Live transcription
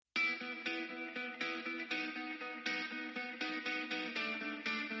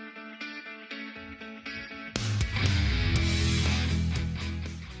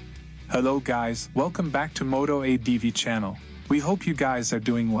Hello guys, welcome back to Moto ADV channel. We hope you guys are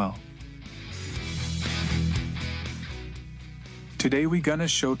doing well. Today we gonna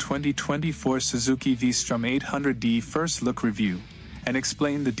show 2024 Suzuki V-Strom 800D first look review and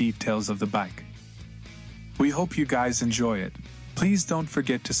explain the details of the bike. We hope you guys enjoy it. Please don't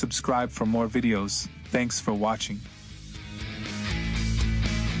forget to subscribe for more videos. Thanks for watching.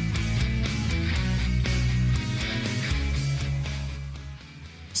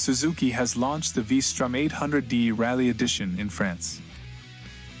 Suzuki has launched the V-Strom 800D Rally Edition in France.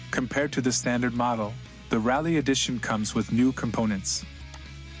 Compared to the standard model, the Rally Edition comes with new components.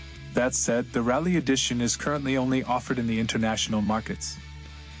 That said, the Rally Edition is currently only offered in the international markets.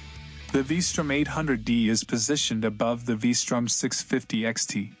 The V-Strom 800D is positioned above the V-Strom 650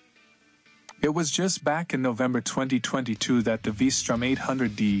 XT. It was just back in November 2022 that the V-Strom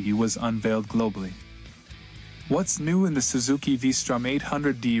 800D was unveiled globally. What's new in the Suzuki V-Strom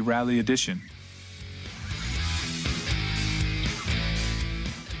 800D Rally Edition?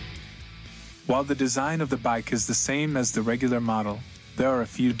 While the design of the bike is the same as the regular model, there are a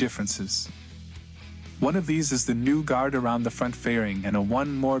few differences. One of these is the new guard around the front fairing and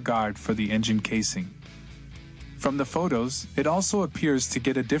one more guard for the engine casing. From the photos, it also appears to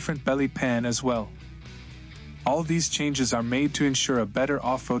get a different belly pan as well. All these changes are made to ensure a better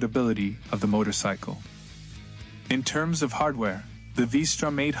off-roadability of the motorcycle. In terms of hardware, the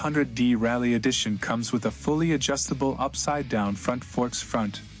V-Strom 800D Rally Edition comes with a fully adjustable upside-down front forks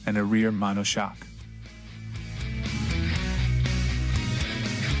front and a rear monoshock.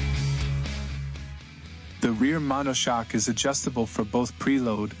 The rear monoshock is adjustable for both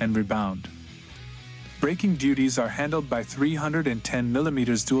preload and rebound. Braking duties are handled by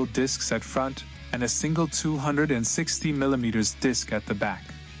 310mm dual discs at front and a single 260mm disc at the back.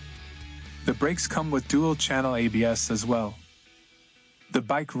 The brakes come with dual-channel ABS as well. The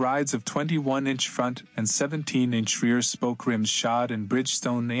bike rides of 21-inch front and 17-inch rear spoke rims shod in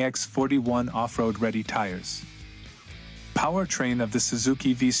Bridgestone AX41 off-road ready tires. Powertrain of the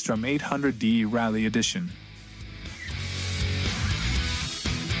Suzuki V-Strom 800D Rally Edition.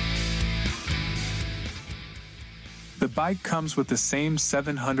 The bike comes with the same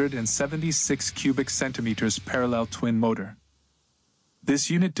 776 cubic centimeters parallel twin motor.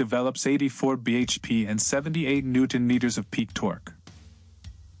 This unit develops 84 bhp and 78 Nm of peak torque.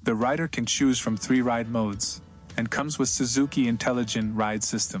 The rider can choose from 3 ride modes, and comes with Suzuki Intelligent Ride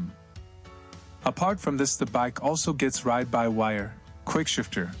System. Apart from this, the bike also gets ride-by-wire,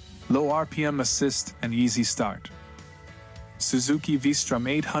 quickshifter, low RPM assist and easy start. Suzuki V-Strom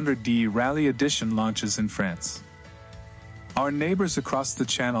 800D Rally Edition launches in France. Our neighbors across the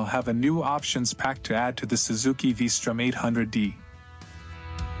channel have a new options pack to add to the Suzuki V-Strom 800D.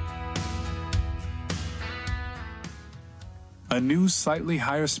 A new slightly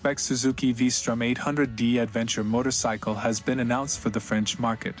higher spec Suzuki V-Strom 800D Adventure motorcycle has been announced for the French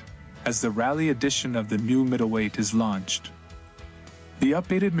market, as the Rally Edition of the new middleweight is launched. The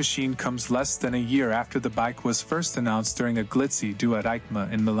updated machine comes less than a year after the bike was first announced during a glitzy do at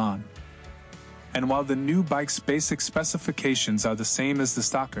EICMA in Milan. And while the new bike's basic specifications are the same as the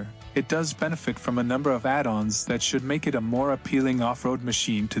stocker, it does benefit from a number of add-ons that should make it a more appealing off-road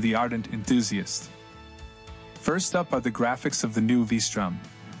machine to the ardent enthusiast. First up are the graphics of the new V-Strom,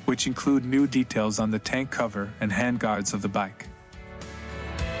 which include new details on the tank cover and handguards of the bike.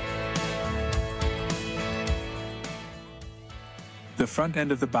 The front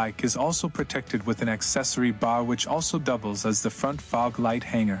end of the bike is also protected with an accessory bar which also doubles as the front fog light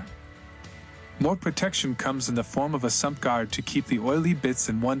hanger. More protection comes in the form of a sump guard to keep the oily bits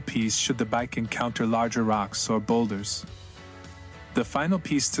in one piece should the bike encounter larger rocks or boulders. The final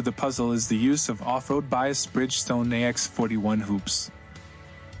piece to the puzzle is the use of off-road biased Bridgestone AX41 hoops.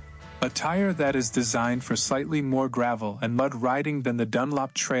 A tire that is designed for slightly more gravel and mud riding than the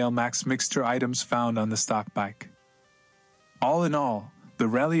Dunlop Trail Max mixture items found on the stock bike. All in all, the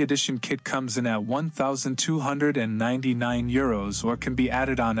Rally Edition kit comes in at €1,299 or can be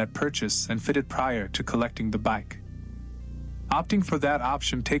added on at purchase and fitted prior to collecting the bike. Opting for that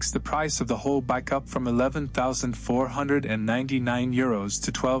option takes the price of the whole bike up from €11,499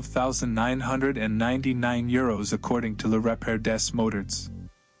 to €12,999 according to Le Repère des Moteurs.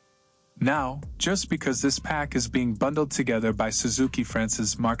 Now, just because this pack is being bundled together by Suzuki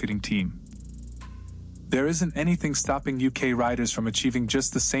France's marketing team, there isn't anything stopping UK riders from achieving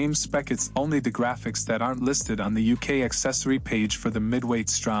just the same spec. It's only the graphics that aren't listed on the UK accessory page for the midweight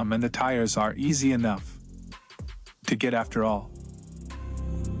Strom, and the tires are easy enough to get after all.